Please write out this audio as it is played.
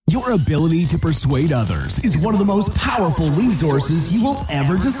Your ability to persuade others is one of the most powerful resources you will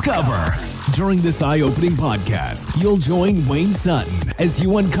ever discover. During this eye-opening podcast, you'll join Wayne Sutton as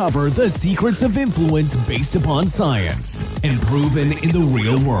you uncover the secrets of influence based upon science and proven in the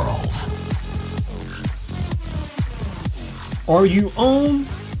real world. Are you on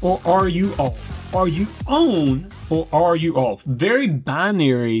or are you off? Are you on or are you off? Very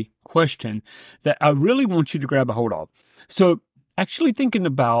binary question that I really want you to grab a hold of. So actually thinking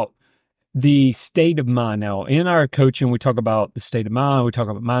about the state of mind. Now, in our coaching, we talk about the state of mind. We talk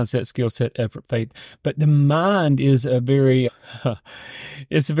about mindset, skill set, effort, faith. But the mind is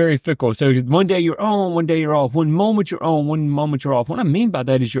it's very fickle. So one day you're on, one day you're off. One moment you're on, one moment you're off. What I mean by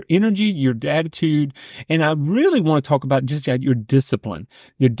that is your energy, your attitude. And I really want to talk about just your discipline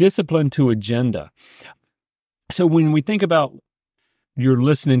to agenda. So when we think about you're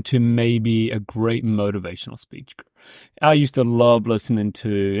listening to maybe a great motivational speaker. I used to love listening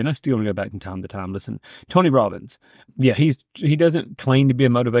to, and I still go back from time to time, listen, Tony Robbins. Yeah, he doesn't claim to be a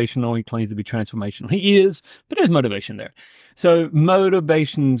motivational. He claims to be transformational. He is, but there's motivation there. So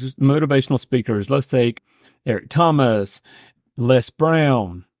motivational speakers, let's take Eric Thomas, Les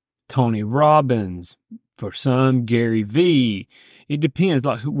Brown, Tony Robbins, for some, Gary V. It depends,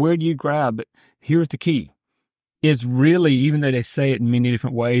 like where do you grab it? Here's the key. It's really, even though they say it in many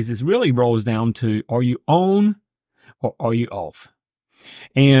different ways, it really rolls down to, are you on or are you off?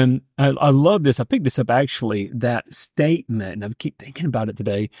 And I love this. I picked this up actually, that statement, and I keep thinking about it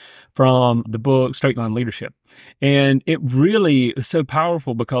today from the book Straight Line Leadership. And it really is so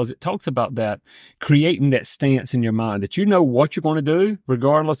powerful because it talks about that, creating that stance in your mind that you know what you're going to do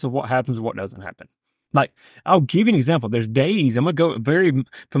regardless of what happens or what doesn't happen. Like, I'll give you an example. There's days, I'm going to go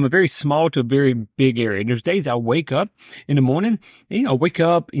from a very small to a very big area. There's days I wake up in the morning, I'm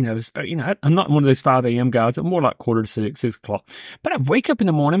not one of those 5 a.m. guys. I'm more like 5:45, 6 o'clock. But I wake up in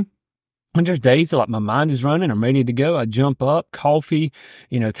the morning, and there's days that like my mind is running. I'm ready to go. I jump up, coffee,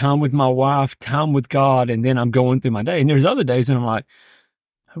 time with my wife, time with God, and then I'm going through my day. And there's other days when I'm like,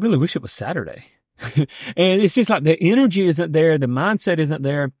 I really wish it was Saturday. And it's just like the energy isn't there. The mindset isn't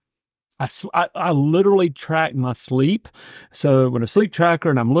there. I literally track my sleep. So with a sleep tracker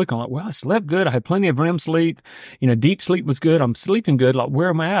and I'm looking, I'm like, well, I slept good. I had plenty of REM sleep. Deep sleep was good. I'm sleeping good. Like, where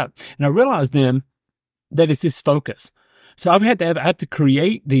am I at? And I realized then that it's this focus. So I have to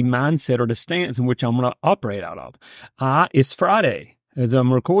create the mindset or the stance in which I'm going to operate out of. It's Friday as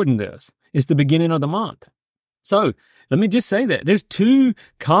I'm recording this. It's the beginning of the month. So let me just say that there's two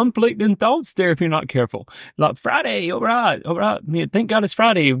conflicting thoughts there if you're not careful. Like, Friday, all right. Thank God it's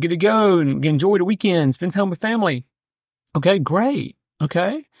Friday. We get to go and enjoy the weekend, spend time with family. Okay, great.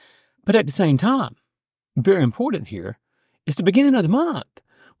 Okay. But at the same time, very important here, it's the beginning of the month,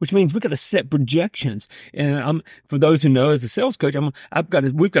 which means we've got to set projections. And for those who know, as a sales coach,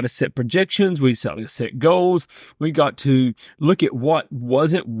 we've got to set projections. We've got to set goals. We got to look at what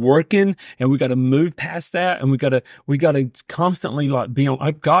wasn't working, and we got to move past that. And we got to constantly be on.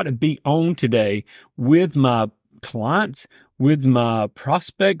 I've got to be on today with my clients, with my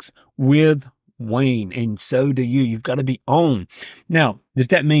prospects, with Wayne, and so do you. You've got to be on. Now, does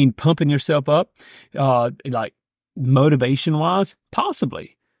that mean pumping yourself up, like motivation wise?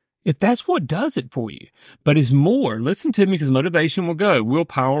 Possibly. If that's what does it for you. But it's more. Listen to me, because motivation will go.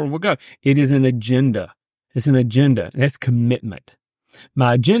 Willpower will go. It is an agenda. It's an agenda. That's commitment.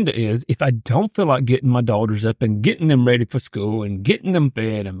 My agenda is, if I don't feel like getting my daughters up and getting them ready for school and getting them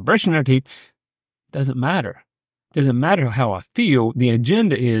fed and brushing their teeth, doesn't matter. Doesn't matter how I feel. The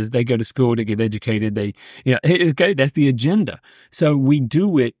agenda is they go to school, they get educated. Okay, that's the agenda. So we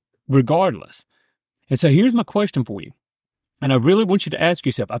do it regardless. And so here's my question for you. And I really want you to ask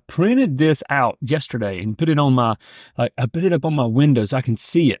yourself, I printed this out yesterday and put it on I put it up on my window so I can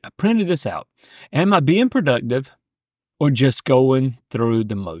see it. I printed this out. Am I being productive or just going through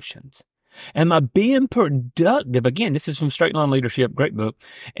the motions? Am I being productive? Again, this is from Straight Line Leadership, great book.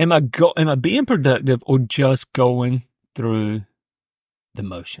 Am I being productive or just going through the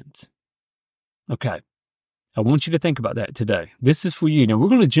motions? Okay. I want you to think about that today. This is for you. Now we're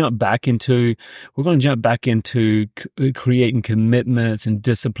going to jump back into creating commitments and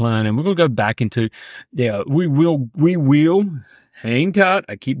discipline, and we're going to go back into, we will hang tight.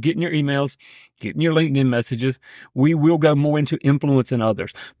 I keep getting your emails, getting your LinkedIn messages. We will go more into influencing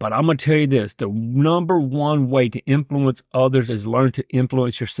others. But I'm going to tell you this, the number one way to influence others is learn to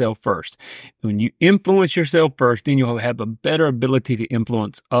influence yourself first. When you influence yourself first, then you'll have a better ability to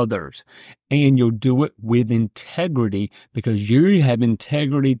influence others. And you'll do it with integrity because you have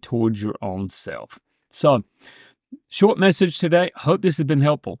integrity towards your own self. So, short message today. I hope this has been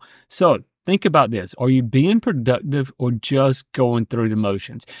helpful. So, Think about this. Are you being productive or just going through the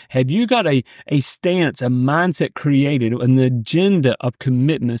motions? Have you got a stance, a mindset created, an agenda of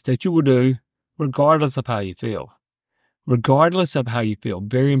commitments that you will do regardless of how you feel? Regardless of how you feel.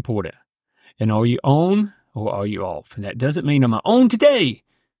 Very important. And are you on or are you off? And that doesn't mean am I on today?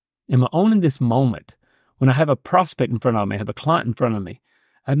 Am I on in this moment? When I have a prospect in front of me, I have a client in front of me,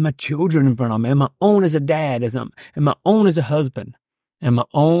 I have my children in front of me. Am I on as a dad? Am I on as a husband? Am I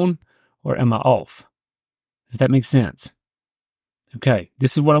on or am I off? Does that make sense? Okay,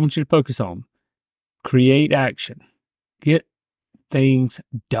 this is what I want you to focus on. Create action. Get things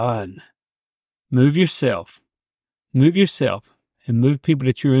done. Move yourself, and move people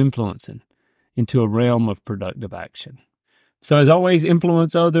that you're influencing into a realm of productive action. So as always,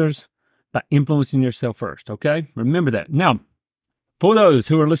 influence others by influencing yourself first, okay? Remember that. Now, for those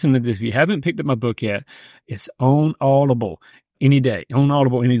who are listening to this, if you haven't picked up my book yet, it's on Audible any day. On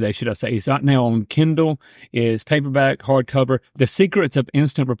Audible any day, should I say. It's right now on Kindle. It's paperback, hardcover. The Secrets of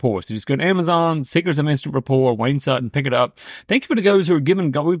Instant Rapport. So just go to Amazon, Secrets of Instant Rapport, Wayne Sutton, pick it up. Thank you for the guys who are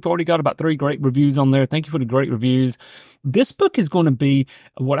giving. We've already got about 3 great reviews on there. Thank you for the great reviews. This book is going to be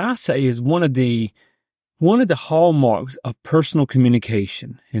what I say is one of the hallmarks of personal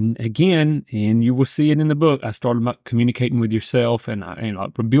communication. And again, and you will see it in the book, I started about communicating with yourself and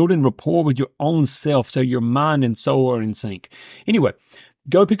building rapport with your own self so your mind and soul are in sync. Anyway,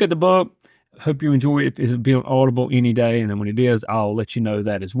 go pick up the book. Hope you enjoy it. It'll be on Audible any day. And then when it is, I'll let you know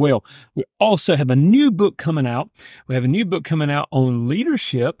that as well. We also have a new book coming out. We have a new book coming out on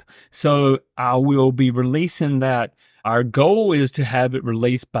leadership. So I will be releasing that. Our goal is to have it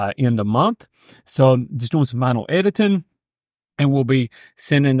released by end of month. So just doing some final editing, and we'll be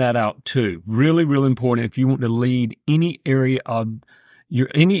sending that out too. Really, really important if you want to lead any area of your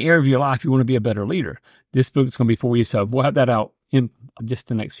life, you want to be a better leader. This book is going to be for you. So we'll have that out in just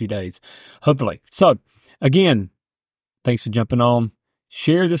the next few days, hopefully. So again, thanks for jumping on.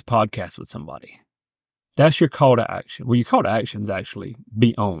 Share this podcast with somebody. That's your call to action. Well, your call to action is actually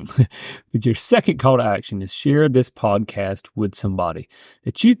be on. But your second call to action is share this podcast with somebody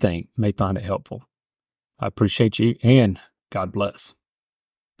that you think may find it helpful. I appreciate you, and God bless.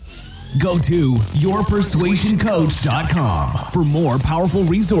 Go to yourpersuasioncoach.com for more powerful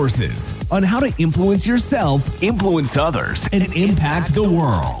resources on how to influence yourself, influence others, and impact the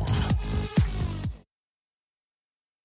world.